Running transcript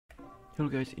Hello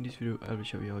guys, in this video I will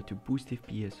show you how to boost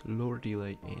FPS, lower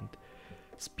delay and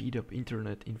speed up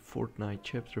internet in Fortnite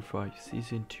Chapter 5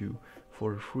 Season 2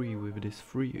 for free with this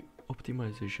free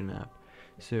optimization app.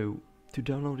 So to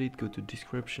download it, go to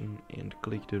description and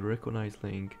click the recognize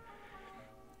link,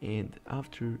 and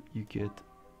after you get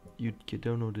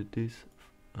downloaded this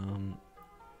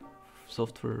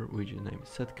software which is named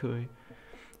Setcoy.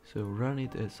 So run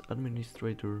it as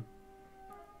administrator.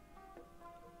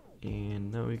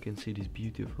 And now you can see this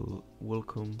beautiful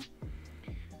welcome.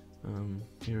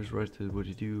 Here's right what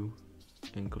you do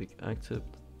and click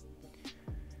accept.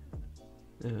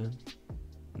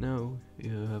 Now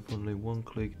you have only one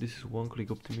click. This is one click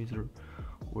optimizer,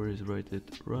 where is right at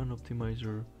run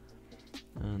optimizer,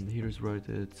 and here's right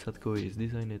at Setcoy is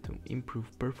designed to improve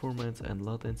performance and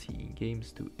latency in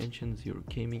games to enhance your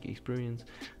gaming experience.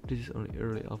 This is only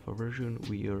early alpha version.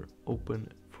 We are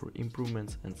open for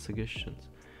improvements and suggestions.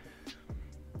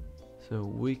 So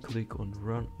we click on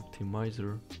run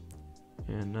optimizer,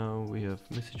 and now we have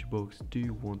message box. Do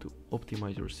you want to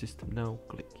optimize your system now?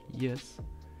 Click yes.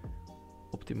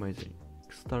 Optimizing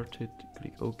started.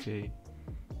 Click OK.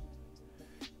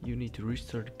 You need to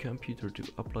restart the computer to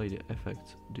apply the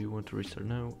effects. Do you want to restart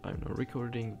now? I'm not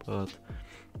recording, but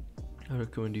I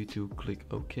recommend you to click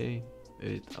OK.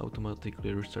 It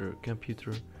automatically restarts your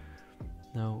computer.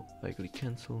 Now I click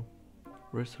cancel.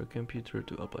 Restart computer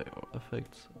to apply our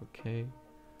effects. Okay.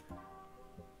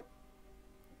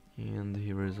 And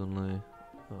here is only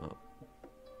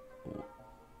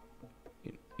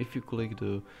if you click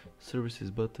the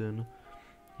services button,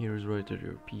 here is right at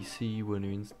your PC when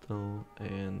you install,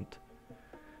 and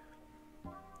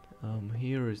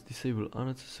here is disable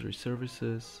unnecessary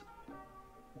services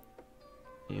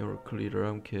or clear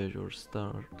RAM cache or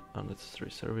start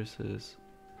unnecessary services.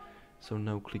 So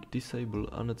now click disable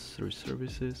unnecessary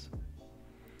services.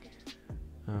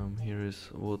 Here is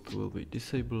what will be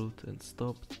disabled and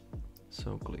stopped.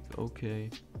 So click OK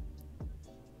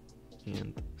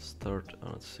and start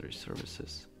unnecessary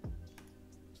services.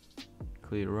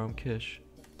 Clear RAM cache.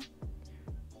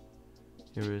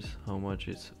 Here is how much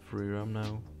is free RAM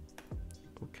now.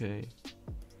 Okay.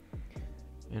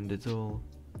 And that's all.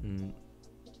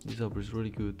 This app is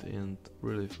really good and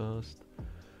really fast.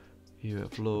 You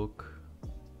have log.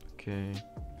 Okay.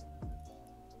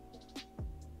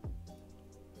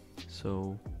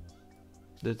 So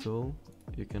that's all.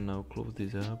 You can now close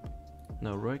this app.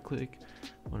 Now right click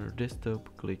on your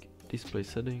desktop, click display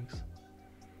settings,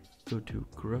 go to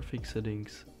graphic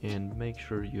settings and make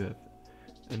sure you have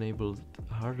enabled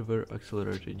hardware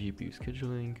accelerated GPU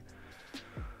scheduling,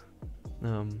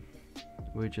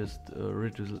 which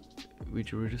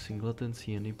reducing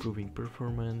latency and improving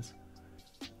performance.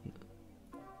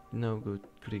 Now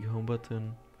click home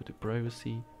button, go to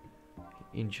privacy.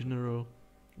 In general,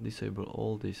 disable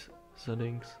all these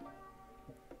settings.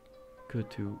 Go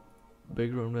to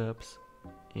background apps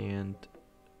and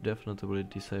definitely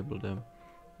disable them.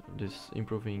 This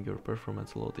improving your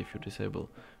performance a lot if you disable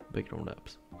background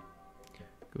apps.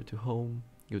 Go to home,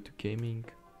 go to gaming,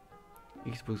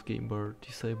 Xbox game bar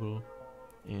disable,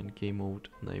 and game mode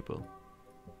enable.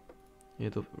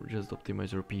 And just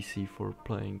optimize your PC for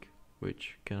playing,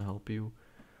 which can help you.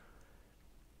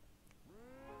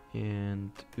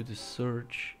 And go to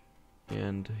search,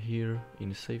 and here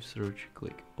in save search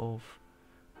click off,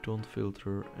 don't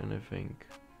filter anything.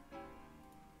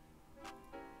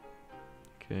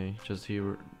 Okay, just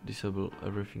here disable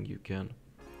everything you can.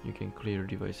 You can clear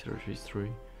device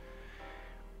registry.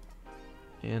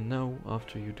 And now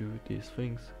after you do these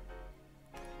things,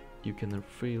 you can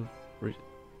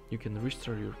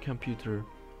restart your computer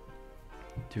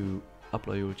to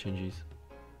apply your changes.